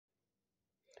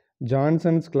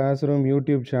Johnson's class room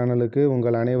YouTube சேனலுக்கு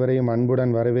உங்கள் அனைவரையும்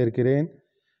அன்புடன் வரவேற்கிறேன்.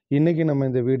 இன்றைக்கி நம்ம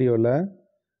இந்த வீடியோவில்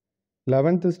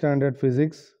 11th standard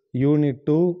physics unit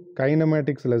 2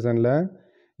 kinematics லெசனில்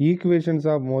ஈக்குவேஷன்ஸ்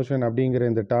ஆஃப் மோஷன்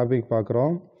அப்படிங்கிற இந்த டாபிக்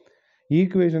பார்க்குறோம்.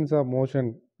 ஈக்குவேஷன்ஸ் ஆஃப்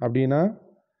மோஷன் அப்படின்னா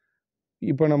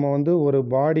இப்போ நம்ம ஒரு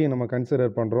பாடியை நம்ம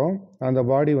கன்சிடர் பண்ணுறோம். அந்த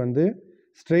பாடி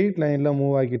ஸ்ட்ரெயிட் லைனில்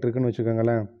மூவ் ஆகிட்டு இருக்குன்னு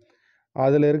வச்சுக்கோங்களேன்.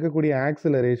 அதில் இருக்கக்கூடிய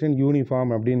ஆக்சிலரேஷன்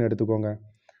யூனிஃபார்ம் அப்படின்னு எடுத்துக்கோங்க.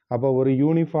 அப்போ ஒரு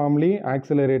யூனிஃபார்ம்லி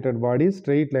ஆக்சிலரேட்டட் பாடி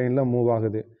ஸ்ட்ரெயிட் லைனில் மூவ்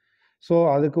ஆகுது. ஸோ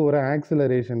அதுக்கு ஒரு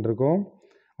ஆக்சிலரேஷன் இருக்கும்,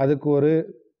 அதுக்கு ஒரு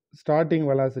ஸ்டார்டிங்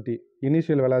வெலாசிட்டி,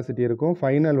 இனிஷியல் வெலாசிட்டி இருக்கும்,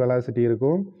 ஃபைனல் வெலாசிட்டி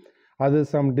இருக்கும். அது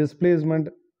சம் டிஸ்பிளேஸ்மெண்ட்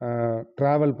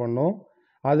ட்ராவல் பண்ணும்.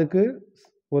 அதுக்கு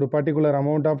ஒரு பர்டிகுலர்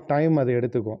அமௌண்ட் ஆஃப் டைம் அது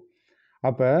எடுத்துக்கும்.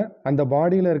 அப்போ அந்த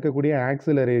பாடியில் இருக்கக்கூடிய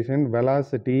ஆக்சிலரேஷன்,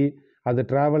 வெலாசிட்டி, அது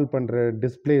ட்ராவல் பண்ணுற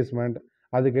டிஸ்பிளேஸ்மெண்ட்,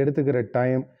 அதுக்கு எடுத்துக்கிற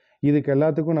டைம், இதுக்கு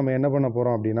எல்லாத்துக்கும் நம்ம என்ன பண்ண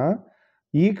போகிறோம் அப்படின்னா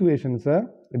ஈக்குவேஷன்ஸை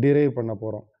டிரைவ் பண்ண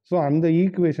போகிறோம். ஸோ அந்த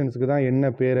ஈக்குவேஷன்ஸுக்கு தான் என்ன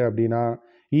பேர் அப்படின்னா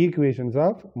ஈக்குவேஷன்ஸ்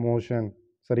ஆஃப் மோஷன்.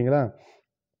 சரிங்களா?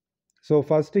 ஸோ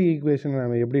ஃபஸ்ட்டு ஈக்குவேஷன்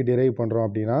நம்ம எப்படி டிரைவ் பண்ணுறோம்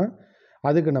அப்படின்னா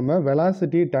அதுக்கு நம்ம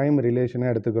வெலாசிட்டி டைம் ரிலேஷனை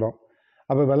எடுத்துக்கிறோம்.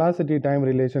 அப்போ வெலாசிட்டி டைம்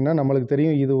ரிலேஷன்னா நம்மளுக்கு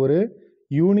தெரியும், இது ஒரு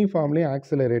யூனிஃபார்ம்லி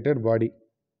ஆக்சிலரேட்டட் பாடி.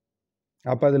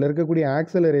 அப்போ அதில் இருக்கக்கூடிய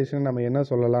ஆக்சிலரேஷன் நம்ம என்ன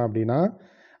சொல்லலாம் அப்படின்னா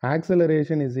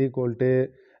acceleration is equal to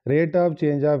rate of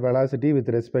change of velocity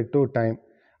with respect to time.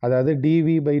 அதாவது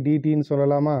டிவி பை டிடின்னு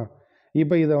சொல்லலாமா?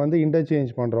 இப்போ இதை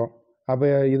இன்டர்சேஞ்ச் பண்ணுறோம். அப்போ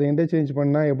இதை இன்டர்சேஞ்ச்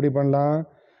பண்ணால் எப்படி பண்ணலாம்?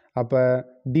 அப்போ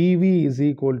TV is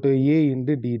equal to A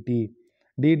into DD.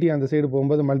 DD அந்த சைடு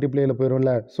போகும்போது மல்டிப்ளேயில்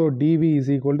போயிடும்ல. So TV is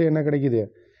equal to என்ன கிடைக்குது?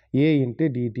 ஏ இன்ட்டு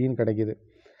டிடின்னு கிடைக்குது.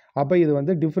 அப்போ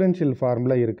இது டிஃப்ரென்ஷியல்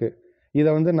ஃபார்மில் இருக்குது.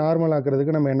 இதை நார்மல்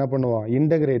ஆக்கிறதுக்கு நம்ம என்ன பண்ணுவோம்?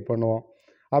 இன்டகிரேட் பண்ணுவோம்.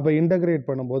 அப்போ இன்டகிரேட்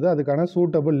பண்ணும்போது அதுக்கான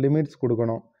சூட்டபிள் லிமிட்ஸ்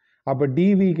கொடுக்கணும். அப்போ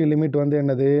டிவிக்கு லிமிட்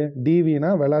என்னது? டிவினா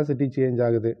வெலாசிட்டி சேஞ்ச்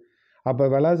ஆகுது. அப்போ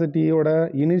வெலாசிட்டியோட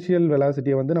இனிஷியல்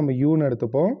வெலாசிட்டியை நம்ம யூன்னு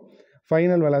எடுத்துப்போம்,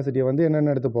 ஃபைனல் வெலாசிட்டியை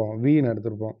என்னென்னு எடுத்துப்போம்? வின்னு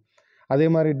எடுத்துருப்போம். அதே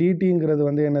மாதிரி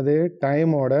டிடிங்கிறது என்னது?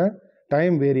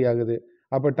 டைம் வேரி ஆகுது.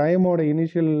 அப்போ டைமோட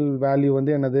இனிஷியல் வேல்யூ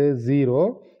என்னது? 0.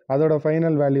 அதோட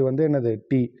ஃபைனல் வேல்யூ என்னது?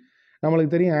 டி.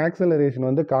 நம்மளுக்கு தெரியும்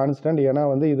ஆக்சலரேஷன் கான்ஸ்டன்ட், ஏன்னா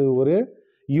இது ஒரு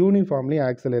யூனிஃபார்ம்லி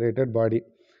ஆக்சலரேட்டட் பாடி.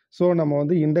 ஸோ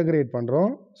நம்ம இன்டகிரேட் பண்ணுறோம்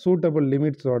சூட்டபிள்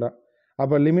லிமிட்ஸோட.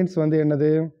 அப்போ லிமிட்ஸ் என்னது?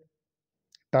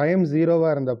 டைம்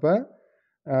 0வாக இருந்தப்போ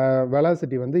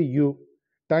வெலாசிட்டி யூ,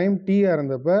 டைம் டீயாக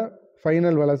இருந்தப்போ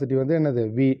ஃபைனல் வெலாசிட்டி என்னது?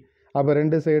 வி. அப்போ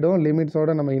ரெண்டு சைடும்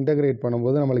லிமிட்ஸோடு நம்ம இன்டகிரேட்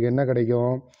பண்ணும்போது நம்மளுக்கு என்ன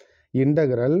கிடைக்கும்?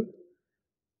 Integral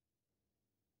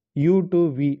u to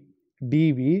v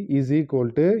dv is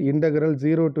equal to integral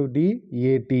 0 to d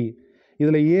at.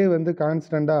 இதில் ஏ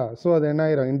கான்ஸ்டண்ட்டாக, ஸோ அது என்ன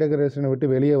ஆயிரும்? இன்டகிரேஷனை விட்டு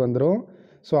வெளியே வந்துடும்.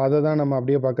 ஸோ அதை தான் நம்ம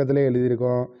அப்படியே பக்கத்திலே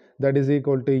எழுதியிருக்கோம். That is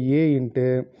equal to A into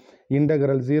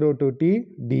integral 0 to t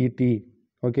dt.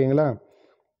 ஓகேங்களா?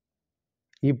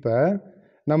 இப்போ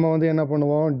நம்ம என்ன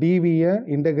பண்ணுவோம்? டிவியை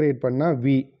இன்டகிரேட் பண்ணால்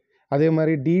வி, அதே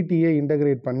மாதிரி டிடியை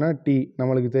இன்டகிரேட் பண்ணால் டி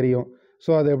நம்மளுக்கு தெரியும். ஸோ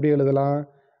அதை எப்படி எழுதலாம்?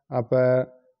 அப்போ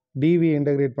டிவியை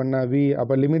இன்டகிரேட் பண்ணால் வி,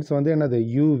 அப்போ லிமிட்ஸ் என்னது?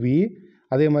 யூவி.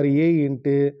 அதே மாதிரி ஏ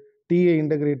இன்ட்டு டியை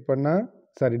இன்டகிரேட்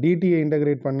பண்ணால் டிடியை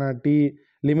இன்டகிரேட் பண்ணால் டி,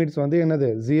 லிமிட்ஸ் என்னது?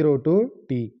 0 to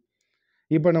t.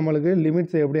 இப்போ நம்மளுக்கு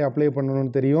லிமிட்ஸை எப்படி அப்ளை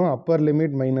பண்ணணும்னு தெரியும். Upper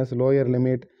limit minus lower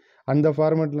limit, அந்த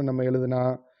ஃபார்மேட்டில் நம்ம எழுதுனா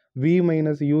v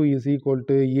minus you is equal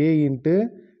to A into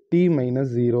D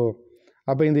minus 0.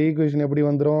 அப்போ இந்த ஈக்குவேஷன் எப்படி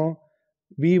வந்துடும்?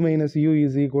 v minus you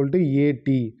is equal to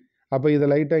ஏடி. அப்போ இதை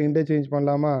லைட்டாக இன்டர்சேஞ்ச்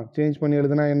பண்ணலாமா? சேஞ்ச் பண்ணி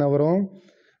எழுதுனா என்ன வரும்?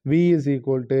 v is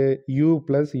equal to you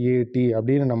plus ஏடி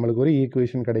அப்படின்னு நம்மளுக்கு ஒரு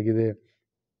ஈக்குவேஷன் கிடைக்குது.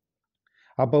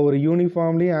 அப்போ ஒரு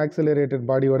யூனிஃபார்ம்லி ஆக்சிலரேட்டட்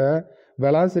பாடியோட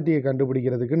வெலாசிட்டியை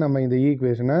கண்டுபிடிக்கிறதுக்கு நம்ம இந்த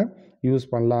ஈக்குவேஷனை யூஸ்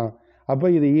பண்ணலாம். அப்போ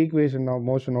இது ஈக்குவேஷன் ஆஃப்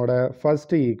மோஷனோட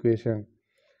ஃபஸ்ட்டு ஈக்குவேஷன்.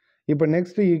 இப்போ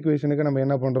நெக்ஸ்ட் ஈக்குவேஷனுக்கு நம்ம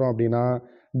என்ன பண்ணுறோம் அப்படின்னா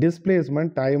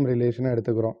டிஸ்பிளேஸ்மெண்ட் டைம் ரிலேஷனை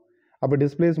எடுத்துக்கிறோம். அப்போ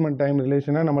டிஸ்பிளேஸ்மெண்ட் டைம்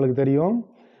ரிலேஷனை நம்மளுக்கு தெரியும்,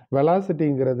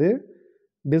 வெலாசிட்டிங்கிறது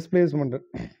displacement,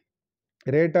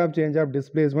 rate of change of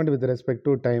displacement with respect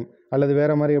to time. அல்லது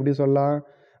வேறு மாதிரி எப்படி சொல்லலாம்?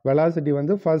 Velocity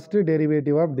first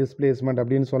derivative of displacement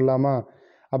அப்படின்னு சொல்லலாமா?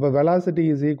 அப்போ வெலாசிட்டி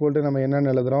இஸ் ஈக்குவல் டு நம்ம என்னென்னு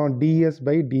எழுதுகிறோம்? டிஎஸ்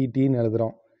பை டிடின்னு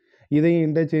எழுதுகிறோம். இதையும்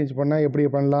இன்டர்சேஞ்ச் பண்ணால் எப்படி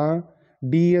பண்ணலாம்?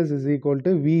 DS is equal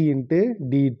to we into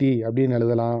DD அப்படின்னு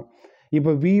எழுதலாம்.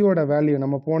 இப்போ வியோட வேல்யூ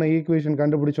நம்ம போன ஈக்குவேஷன்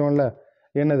கண்டுபிடிச்சோம்ல,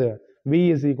 என்னது? We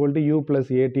is equal to you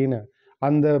plus ஏடின்னு,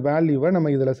 அந்த வேல்யூவை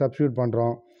நம்ம இதில் சப்ஸ்டியூட்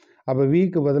பண்ணுறோம். அப்போ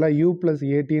விக்கு பதிலாக யூ ப்ளஸ்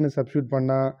ஏடின்னு சப்ஸ்டியூட்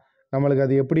பண்ணால் நம்மளுக்கு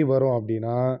அது எப்படி வரும்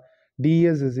அப்படின்னா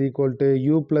DS is equal to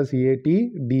you plus AD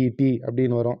DD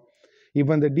அப்படின்னு வரும்.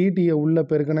 இப்போ இந்த டிடியை உள்ள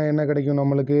பெருக்குனா என்ன கிடைக்கும்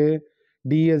நம்மளுக்கு?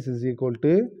 DS is equal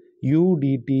to you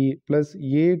DD plus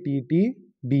ADT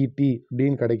DD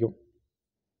அப்படின்னு கிடைக்கும்.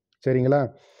 சரிங்களா?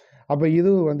 அப்போ இது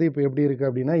இப்போ எப்படி இருக்குது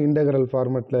அப்படின்னா இன்டகிரல்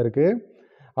ஃபார்மேட்டில் இருக்குது.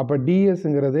 அப்போ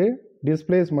டிஎஸ்ங்கிறது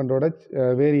டிஸ்பிளேஸ்மெண்ட்டோட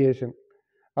வேரியேஷன்.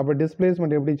 அப்போ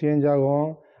டிஸ்பிளேஸ்மெண்ட் எப்படி சேஞ்ச் ஆகும்?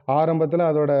 ஆரம்பத்தில்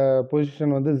அதோட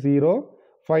பொசிஷன் வந்து 0,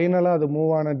 ஃபைனலாக அது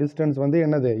மூவ் ஆன டிஸ்டன்ஸ் வந்து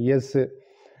என்னது? எஸ்ஸு.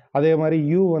 அதே மாதிரி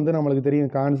யூ வந்து நம்மளுக்கு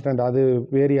தெரியும் கான்ஸ்டன்ட், அது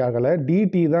வேரி ஆகலை,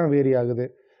 டிடி தான் வேரி ஆகுது.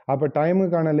 அப்போ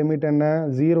டைமுக்கான லிமிட் என்ன?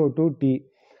 0 to t.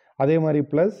 அதே மாதிரி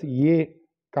ப்ளஸ் ஏ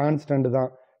கான்ஸ்டன்ட் தான்,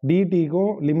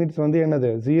 டிடிக்கும் லிமிட்ஸ் வந்து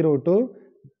என்னது? 0 to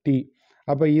t.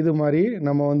 அப்போ இது மாதிரி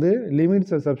நம்ம வந்து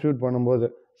லிமிட்ஸை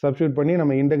சப்ஸ்டியூட் பண்ணி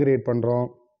நம்ம இன்டகிரேட் பண்ணுறோம்.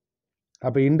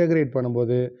 அப்போ இன்டகிரேட்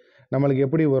பண்ணும்போது நம்மளுக்கு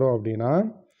எப்படி வரும் அப்படின்னா,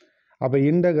 அப்போ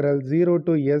integral 0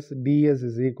 to s ds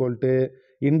is equal to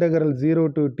integral 0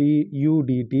 to t u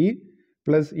dt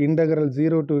plus integral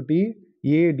 0 to t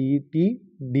a dt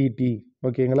dt.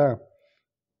 ஓகேங்களா?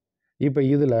 இப்போ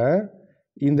இதில்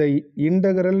இந்த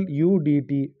இன்டகரல் u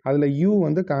dt, அதில் u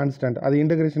வந்து கான்ஸ்டன்ட், அது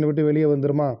இன்டகிரேஷனை விட்டு வெளியே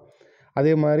வந்துருமா?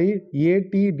 அதே மாதிரி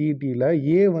at dtயில்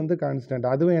a வந்து கான்ஸ்டன்ட்,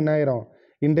 அதுவும் என்ன ஆயிரும்?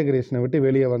 இன்டகிரேஷனை விட்டு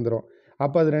வெளியே வந்துடும்.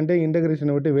 அப்போ அது ரெண்டே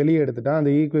இன்டகிரேஷனை விட்டு வெளியே எடுத்துட்டா அந்த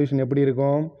ஈக்குவேஷன் எப்படி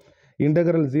இருக்கும்?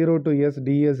 Integral 0 to s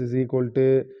ds is equal to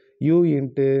u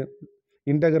into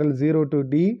integral 0 to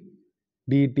d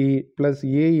dt plus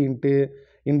a into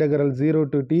integral 0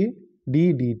 to t d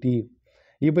dt.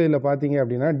 இப்போ இதில் பார்த்தீங்க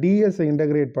அப்படின்னா டிஎஸ்ஸை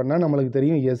இன்டகிரேட் பண்ணால் நம்மளுக்கு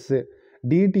தெரியும் எஸ்ஸு,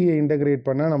 டிடியை இன்டகிரேட்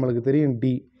பண்ணால் நம்மளுக்கு தெரியும்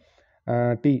டி.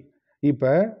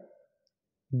 இப்போ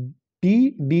டி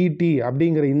டிடி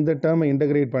அப்படிங்கிற இந்த டேர்மை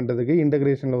இன்டகிரேட் பண்ணுறதுக்கு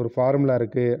இன்டகிரேஷனில் ஒரு ஃபார்முலா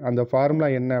இருக்குது. அந்த ஃபார்முலா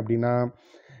என்ன அப்படின்னா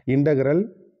integral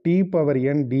D power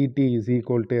n DD is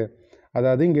equal to,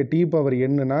 அதாவது இங்கே டி பவர்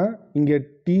என்னன்னா இங்கே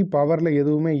டி பவரில்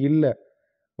எதுவுமே இல்லை.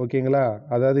 ஓகேங்களா?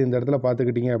 அதாவது இந்த இடத்துல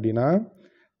பார்த்துக்கிட்டிங்க அப்படின்னா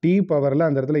டி பவரில்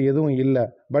அந்த இடத்துல எதுவும் இல்லை,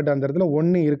 பட் அந்த இடத்துல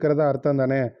 1 இருக்கிறதா அர்த்தம்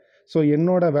தானே. ஸோ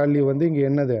என்னோட வேல்யூ வந்து இங்கே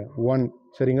என்னது? 1.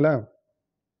 சரிங்களா?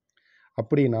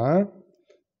 அப்படின்னா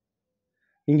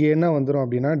இங்கே என்ன வந்துடும்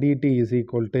அப்படின்னா டிடி இஸ்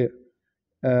ஈக்குவல் டு,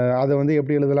 அதை வந்து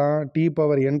எப்படி எழுதலாம்? D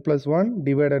power n + 1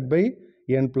 divided by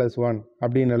n + 1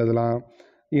 அப்படின்னு எழுதலாம்.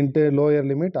 Into lower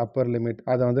limit upper limit,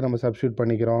 அதை வந்து நம்ம சப்ஸ்டியூட்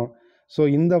பண்ணிக்கிறோம். ஸோ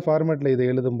இந்த ஃபார்மேட்டில் இதை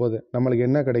எழுதும்போது நம்மளுக்கு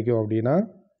என்ன கிடைக்கும் அப்படின்னா,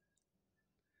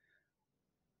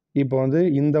 இப்போ வந்து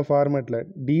இந்த ஃபார்மேட்டில்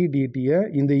டிடியை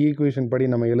இந்த ஈக்குவேஷன் படி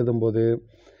நம்ம எழுதும்போது,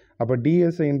 அப்போ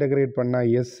டிஎஸ்ஸை இன்டகிரேட்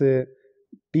பண்ணால் எஸ்ஸு,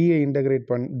 டிடியை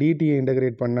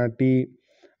இன்டகிரேட் பண்ணால் டி,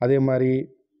 அதே மாதிரி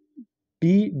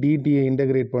டி டிடியை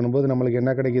இன்டகிரேட் பண்ணும்போது நம்மளுக்கு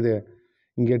என்ன கிடைக்குது?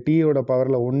 இங்கே டீயோட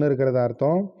பவரில் 1 இருக்கிறத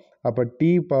அர்த்தம். அப்போ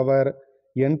டி பவர்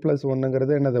n +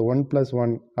 1ங்கிறது என்னது? 1 +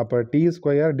 1. அப்போ டி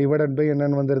ஸ்கொயர் டிவைடட் பை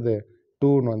என்னன்னு வந்துடுது?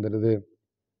 2ன்னு வந்துடுது.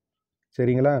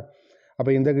 சரிங்களா?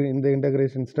 அப்போ இந்த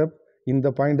இன்டகிரேஷன் ஸ்டெப், இந்த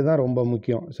பாயிண்ட் தான் ரொம்ப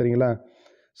முக்கியம். சரிங்களா?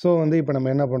 ஸோ வந்து இப்போ நம்ம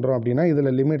என்ன பண்ணுறோம் அப்படின்னா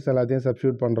இதில் லிமிட்ஸ் எல்லாத்தையும்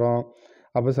சப்ஸ்டியூட் பண்ணுறோம்.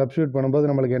 அப்போ சப்ஸ்டியூட் பண்ணும்போது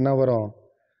நம்மளுக்கு என்ன வரும்?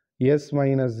 s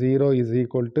 - 0 is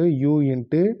equal to u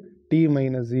into t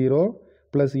 - 0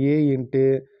 plus a into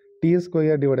t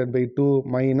square divided by 2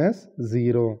 minus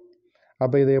 0.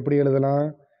 அப்போ இதை எப்படி எழுதலாம்?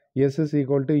 s is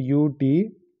equal to ut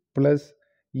plus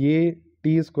a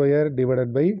t square divided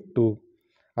by 2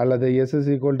 அல்லது s is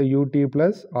equal to ut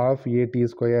plus half a t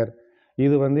square.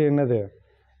 இது வந்து என்னது?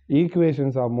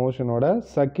 Equations of மோஷனோட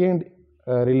second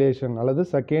relation அல்லது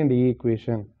second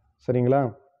equation. சரிங்களா?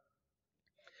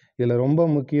 இதில் ரொம்ப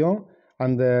முக்கியம்,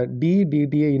 அந்த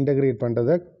டிடியை இன்டகிரேட்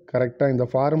பண்ணுறதை கரெக்டாக இந்த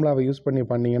ஃபார்முலாவை யூஸ் பண்ணி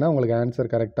பண்ணிங்கன்னா உங்களுக்கு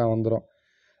ஆன்சர் கரெக்டாக வந்துடும்.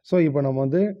 ஸோ இப்போ நம்ம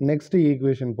வந்து நெக்ஸ்ட்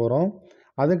ஈக்குவேஷன் போகிறோம்.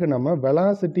 அதுக்கு நம்ம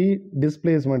வெலாசிட்டி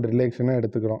டிஸ்பிளேஸ்மெண்ட் ரிலேஷனை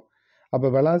எடுத்துக்கிறோம். அப்போ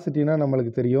வெலாசிட்டினா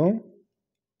நம்மளுக்கு தெரியும்,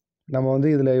 நம்ம வந்து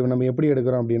இதில் நம்ம எப்படி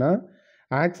எடுக்கிறோம் அப்படின்னா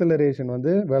ஆக்சலரேஷன்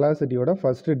வந்து வெலாசிட்டியோட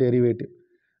ஃபஸ்ட்டு டெரிவேட்டிவ்,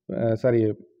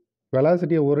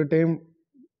 வெலாசிட்டியை ஒரு டைம்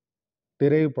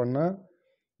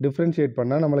டிஃப்ரென்ஷியேட்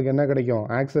பண்ணால் நம்மளுக்கு என்ன கிடைக்கும்?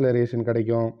 ஆக்சலரேஷன்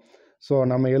கிடைக்கும். ஸோ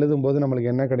நம்ம எழுதும்போது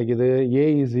நம்மளுக்கு என்ன கிடைக்குது? a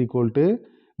is equal to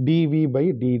dv by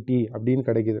dt அப்படின்னு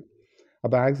கிடைக்குது.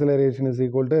 அப்போ acceleration is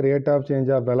equal to rate of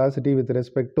change of velocity with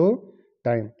respect to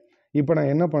time. இப்போ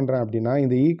நான் என்ன பண்ணுறேன் அப்படின்னா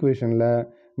இந்த ஈக்குவேஷனில்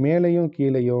மேலேயும்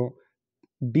கீழேயும்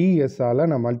டிஎஸ்ஸால்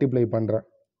நான் மல்டிப்ளை பண்ணுறேன்.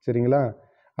 சரிங்களா?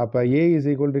 அப்போ a is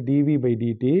equal to dv by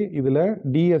dt, இதில்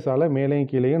டிஎஸ்ஸால் மேலேயும்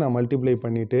கீழேயும் நான் மல்டிப்ளை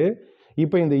பண்ணிவிட்டு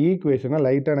இப்போ இந்த ஈக்குவேஷனை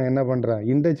லைட்டாக நான் என்ன பண்ணுறேன்?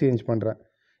 இன்டர்சேஞ்ச் பண்ணுறேன்.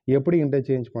 எப்படி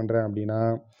இன்டர்சேஞ்ச் பண்ணுறேன் அப்படின்னா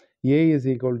a is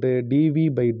equal to dv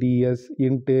by ds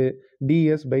into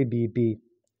ds by dt,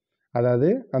 அதாவது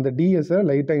அந்த டிஎஸ்ஸை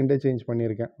லைட்டாக இன்டர்சேஞ்ச்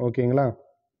பண்ணியிருக்கேன். ஓகேங்களா?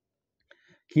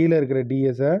 கீழே இருக்கிற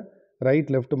டிஎஸ்ஸை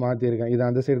ரைட் லெஃப்ட் மாற்றிருக்கேன். இதை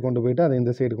அந்த சைடு கொண்டு போயிட்டு அதை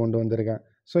இந்த சைடு கொண்டு வந்திருக்கேன்.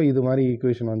 ஸோ இது மாதிரி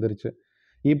ஈக்குவேஷன் வந்துருச்சு.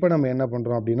 இப்போ நம்ம என்ன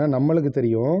பண்ணுறோம் அப்படின்னா நம்மளுக்கு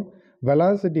தெரியும்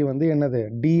வெலாசிட்டி வந்து என்னது?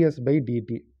 ds by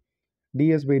dt.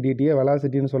 ds by dtயை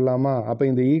வெலாசிட்டின்னு சொல்லலாமா? அப்போ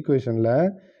இந்த ஈக்குவேஷனில்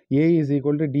a is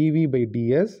equal to dv by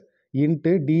ds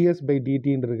into ds by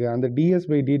dtன்னு இருக்குது. அந்த ds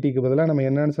by dtக்கு பதிலாக நம்ம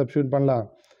என்னன்னு சப்ஸ்டியூட் பண்ணலாம்?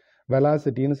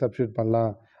 வெலாசிட்டின்னு சப்ஸ்டியூட்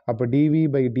பண்ணலாம். அப்போ dv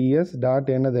by ds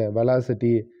டாட் என்னது?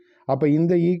 வெலாசிட்டி. அப்போ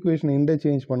இந்த ஈக்குவேஷனை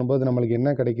இன்டர்சேஞ்ச் பண்ணும்போது நம்மளுக்கு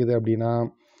என்ன கிடைக்குது அப்படின்னா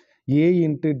a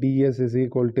into DS is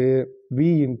equal to we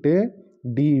into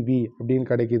TV அப்படின்னு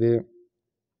கிடைக்குது.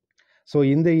 ஸோ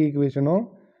இந்த ஈக்குவேஷனும்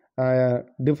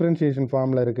டிஃப்ரென்ஷியேஷன்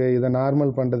ஃபார்மில் இருக்குது. இதை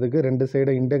நார்மல் பண்ணுறதுக்கு ரெண்டு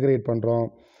சைடை இன்டகிரேட் பண்ணுறோம்.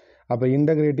 அப்போ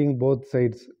இன்டகிரேட்டிங் போத்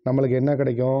சைட்ஸ் நம்மளுக்கு என்ன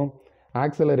கிடைக்கும்?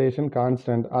 ஆக்சலரேஷன்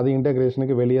கான்ஸ்டன்ட், அது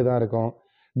இன்டகிரேஷனுக்கு வெளியே தான் இருக்கும்.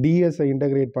 டிஎஸ்ஸை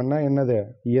இன்டகிரேட் பண்ணால் என்னது?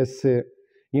 S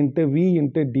into we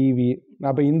into TV.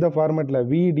 அப்போ இந்த ஃபார்மேட்டில்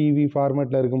வி டிவி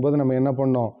ஃபார்மேட்டில் இருக்கும்போது நம்ம என்ன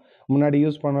பண்ணோம்? முன்னாடி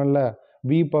யூஸ் பண்ணோம்ல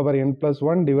v power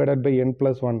n+1 divided by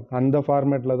n+1, அந்த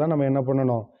ஃபார்மேட்டில் தான் நம்ம என்ன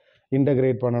பண்ணணும்?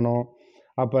 இன்டகிரேட் பண்ணணும்.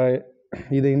 அப்போ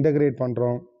இதை இன்டகிரேட்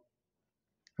பண்ணுறோம்.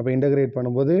 அப்போ இன்டகிரேட்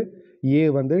பண்ணும்போது a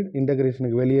வந்து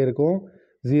இன்டகிரேஷனுக்கு வெளியே இருக்கும்.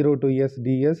 0 to s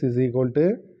ds is equal to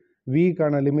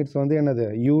விக்கான limits வந்து என்னது?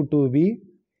 u to v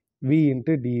v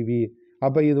into dv.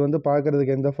 அப்போ இது வந்து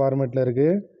பார்க்குறதுக்கு எந்த ஃபார்மேட்டில்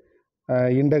இருக்குது?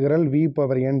 Integral v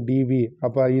power n dv.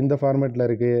 அப்போ இந்த ஃபார்மேட்டில்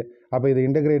இருக்குது. அப்போ இதை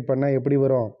இன்டகிரேட் பண்ணால் எப்படி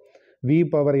வரும்? v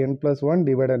power n+1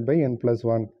 divided by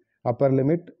n+1, upper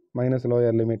limit minus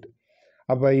lower limit.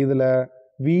 அப்போ இதில்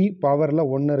v பவரில்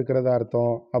 1 இருக்கிறதா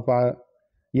அர்த்தம். அப்போ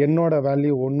என்னோட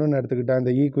வேல்யூ 1ன்னு எடுத்துக்கிட்டால்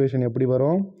இந்த ஈக்குவேஷன் எப்படி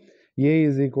வரும்? a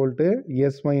is equal to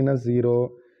S minus 0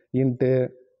 into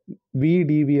we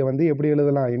டிவியை வந்து எப்படி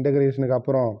எழுதலாம்? இன்டகிரேஷனுக்கு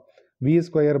அப்புறம் v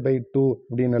ஸ்கொயர் பை 2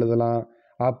 அப்படின்னு எழுதலாம்.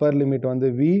 அப்பர் லிமிட் வந்து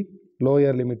v,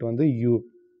 லோயர் லிமிட் வந்து u.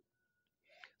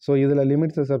 ஸோ இதில்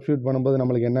லிமிட்ஸை சப்ஸ்டியூட் பண்ணும்போது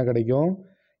நம்மளுக்கு என்ன கிடைக்கும்?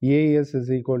 as is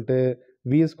equal to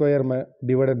v square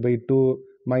divided by 2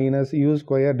 minus u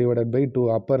square divided by 2,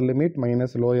 upper limit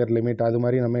minus lower limit, அது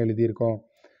மாதிரி நம்ம எழுதியிருக்கோம்.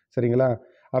 சரிங்களா?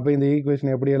 அப்போ இந்த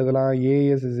ஈக்குவேஷன் எப்படி எழுதலாம்?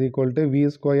 as is equal to v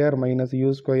square minus u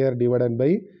square divided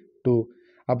by 2.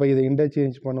 அப்போ இதை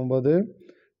இன்டர்சேஞ்ச் பண்ணும்போது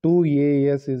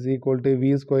 2as is equal to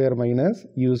v square minus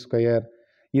u square.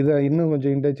 இதை இன்னும்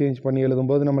கொஞ்சம் இன்டர்சேஞ்ச் பண்ணி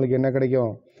எழுதும்போது நம்மளுக்கு என்ன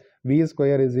கிடைக்கும்? v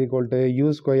square is equal to u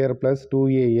square plus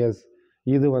 2as.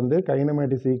 இது வந்து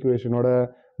கைனமேட்டிக்ஸ் ஈக்குவேஷனோட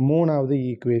மூணாவது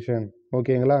ஈக்குவேஷன்.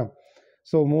 ஓகேங்களா?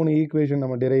 ஸோ 3 ஈக்குவேஷன்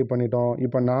நம்ம டிரைவ் பண்ணிட்டோம்.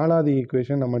 இப்போ 4வது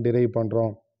ஈக்குவேஷன் நம்ம டிரைவ்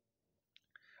பண்ணுறோம்.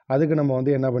 அதுக்கு நம்ம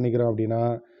வந்து என்ன பண்ணிக்கிறோம் அப்படின்னா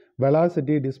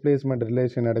வெலாசிட்டி டிஸ்பிளேஸ்மெண்ட்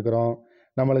ரிலேஷன் எடுக்கிறோம்.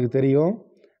 நம்மளுக்கு தெரியும்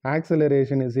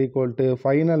acceleration is equal to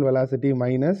final velocity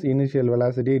minus initial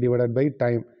velocity divided by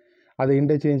time. அதை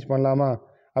இன்டர்சேஞ்ச் பண்ணலாமா?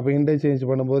 அப்போ இன்டர்சேஞ்ச்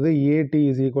பண்ணும்போது at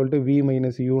is equal to v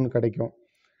minus யூன்னு கிடைக்கும்.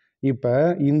 இப்போ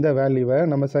இந்த வேல்யூவை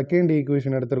நம்ம செகண்ட்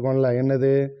ஈக்குவேஷன் எடுத்துருக்கோம்ல,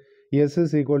 என்னது? s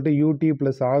is equal to ut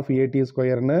plus of at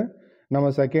ஸ்கொயர்னு நம்ம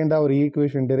செகண்டாக ஒரு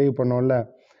ஈக்குவேஷன் டிரைவ் பண்ணோம்ல,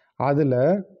 அதில்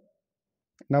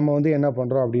நம்ம வந்து என்ன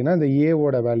பண்ணுறோம் அப்படின்னா இந்த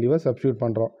ஏவோட வேல்யூவை சப்ஸ்டியூட்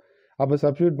பண்ணுறோம். அப்போ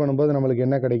சப்ஸ்டியூட் பண்ணும்போது நம்மளுக்கு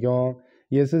என்ன கிடைக்கும்?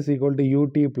 s is equal to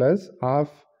ut plus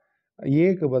of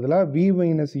ஏக்கு பதிலாக v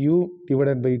minus you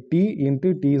divided by D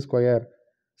into D square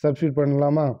substitute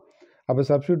பண்ணலாமா? அப்போ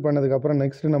சப்ஸ்டியூட் பண்ணதுக்கப்புறம்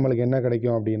நெக்ஸ்ட்டு நம்மளுக்கு என்ன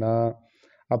கிடைக்கும் அப்படின்னா,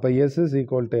 அப்போ s இஸ்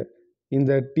ஈக்குவல் டு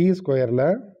இந்த டி ஸ்கொயரில்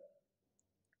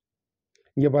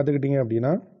இங்கே பார்த்துக்கிட்டிங்க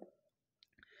அப்படின்னா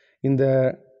இந்த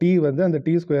டி வந்து அந்த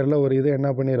டி ஸ்கொயரில் ஒரு இது என்ன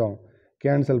பண்ணிடும்?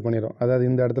 கேன்சல் பண்ணிடும். அதாவது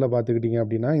இந்த இடத்துல பார்த்துக்கிட்டிங்க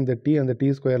அப்படின்னா இந்த டி அந்த டி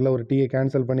ஸ்கொயரில் ஒரு டீயை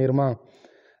கேன்சல் பண்ணிடுமா?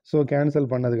 ஸோ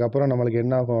கேன்சல் பண்ணதுக்கப்புறம் நம்மளுக்கு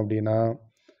என்ன ஆகும் அப்படின்னா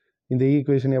இந்த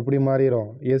ஈக்குவேஷன் எப்படி மாறிடும்?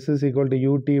 s is equal to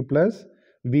ut plus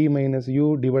v minus you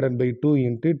divided by 2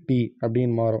 into D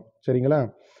அப்படின்னு மாறும். சரிங்களா?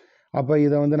 அப்போ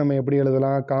இதை வந்து நம்ம எப்படி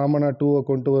எழுதலாம்? காமனாக 2வை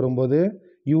கொண்டு வரும்போது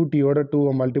யூடியோட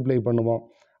 2வை மல்டிப்ளை பண்ணுவோம்.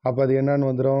 அப்போ அது என்னன்னு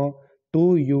வந்துடும்?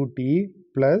 2ut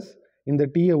ப்ளஸ் இந்த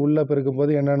டீயை உள்ளே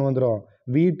பெருக்கும்போது என்னன்னு வந்துடும்?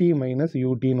 vt மைனஸ்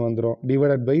யூடின்னு வந்துடும்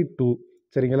டிவைடட் பை 2.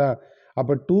 சரிங்களா?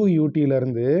 அப்போ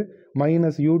 2utலேருந்து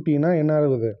மைனஸ் யூடினா என்ன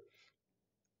ஆகுது?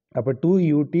 அப்போ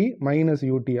 2ut மைனஸ்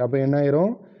யூடி, அப்போ என்ன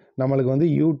ஆயிரும்? நம்மளுக்கு வந்து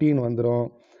யூடின்னு வந்துடும்.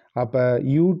 அப்போ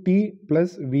ut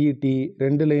ப்ளஸ் விடி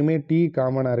ரெண்டுலேயுமே டி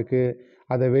காமனாக இருக்குது.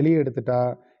 அதை வெளியே எடுத்துட்டா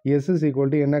s இஸ்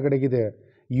ஈக்குவல் டு என்ன கிடைக்குது?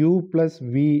 u plus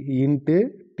we into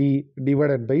D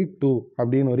divided by 2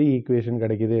 அப்படின்னு ஒரு ஈக்குவேஷன்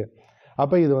கிடைக்குது.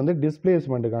 அப்போ இது வந்து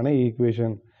டிஸ்பிளேஸ்மெண்ட்டுக்கான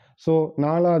ஈக்குவேஷன். ஸோ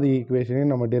 4வது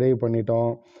ஈக்குவேஷனையும் நம்ம டிரைவ்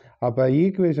பண்ணிட்டோம். அப்போ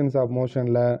ஈக்குவேஷன்ஸ் ஆஃப்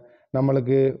மோஷனில்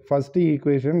நம்மளுக்கு first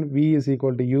equation v is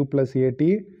equal to u plus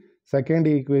AD, second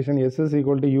equation s is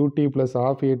equal to ut plus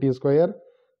of AD square,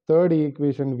 third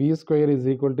equation v square is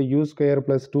equal to u square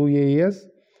plus 2as,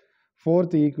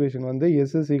 fourth equation வந்து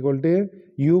s is equal to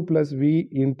u plus v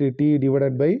into D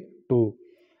divided by 2.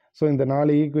 So இந்த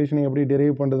 4 ஈக்குவேஷனை எப்படி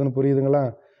derive பண்ணுறதுன்னு புரியுதுங்களா?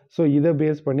 So இதை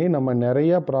base பண்ணி நம்ம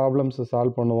நிறையா ப்ராப்ளம்ஸை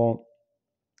சால்வ் பண்ணுவோம்.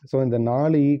 ஸோ இந்த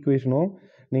 4 ஈக்குவேஷனும்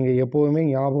நீங்கள் எப்போவுமே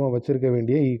ஞாபகம் வச்சுருக்க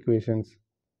வேண்டிய ஈக்குவேஷன்ஸ்.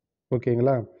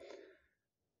 ஓகேங்களா?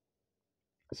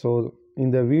 ஸோ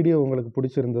இந்த வீடியோ உங்களுக்கு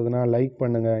பிடிச்சிருந்ததுன்னா லைக்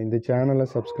பண்ணுங்கள், இந்த சேனலை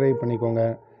சப்ஸ்கிரைப் பண்ணிக்கோங்க.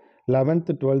 11th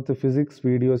 12th ஃபிசிக்ஸ்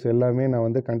வீடியோஸ் எல்லாமே நான்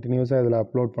வந்து கண்டினியூஸாக இதில்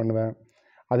அப்லோட் பண்ணுவேன்.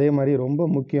 அதே மாதிரி ரொம்ப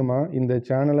முக்கியமாக இந்த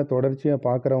சேனலை தொடர்ச்சியாக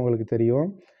பார்க்குறவங்களுக்கு தெரியும்,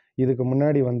 இதுக்கு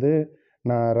முன்னாடி வந்து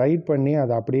நான் ரைட் பண்ணி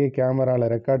அதை அப்படியே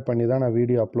கேமராவில் ரெக்கார்ட் பண்ணி தான் நான்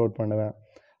வீடியோ அப்லோட் பண்ணுவேன்.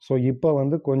 ஸோ இப்போ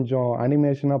வந்து கொஞ்சம்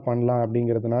அனிமேஷனாக பண்ணலாம்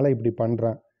அப்படிங்கிறதுனால இப்படி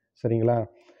பண்ணுறேன். சரிங்களா?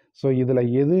 ஸோ இதில்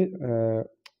எது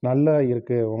நல்லா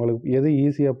இருக்குது, உங்களுக்கு எது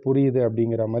ஈஸியாக புரியுது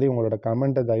அப்படிங்கிற மாதிரி உங்களோட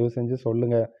கமெண்ட்டை தயவு செஞ்சு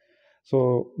சொல்லுங்கள். ஸோ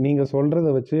நீங்கள் சொல்கிறத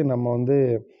வச்சு நம்ம வந்து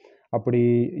அப்படி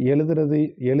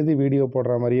எழுதி வீடியோ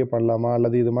போடுற மாதிரியே பண்ணலாமா,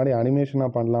 அல்லது இது மாதிரி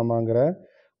அனிமேஷனாக பண்ணலாமாங்கிற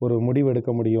ஒரு முடிவு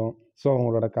எடுக்க முடியும். ஸோ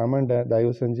உங்களோட கமெண்ட்டை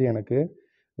தயவு செஞ்சு எனக்கு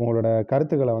உங்களோட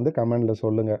கருத்துக்களை வந்து கமெண்டில்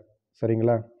சொல்லுங்கள்.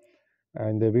 சரிங்களா?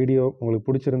 இந்த வீடியோ உங்களுக்கு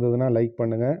பிடிச்சிருந்ததுன்னா லைக்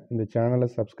பண்ணுங்கள், இந்த சேனலை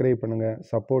சப்ஸ்கிரைப் பண்ணுங்கள்,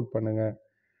 சப்போர்ட் பண்ணுங்கள்.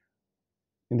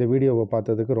 இந்த வீடியோவை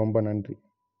பார்த்ததுக்கு ரொம்ப நன்றி.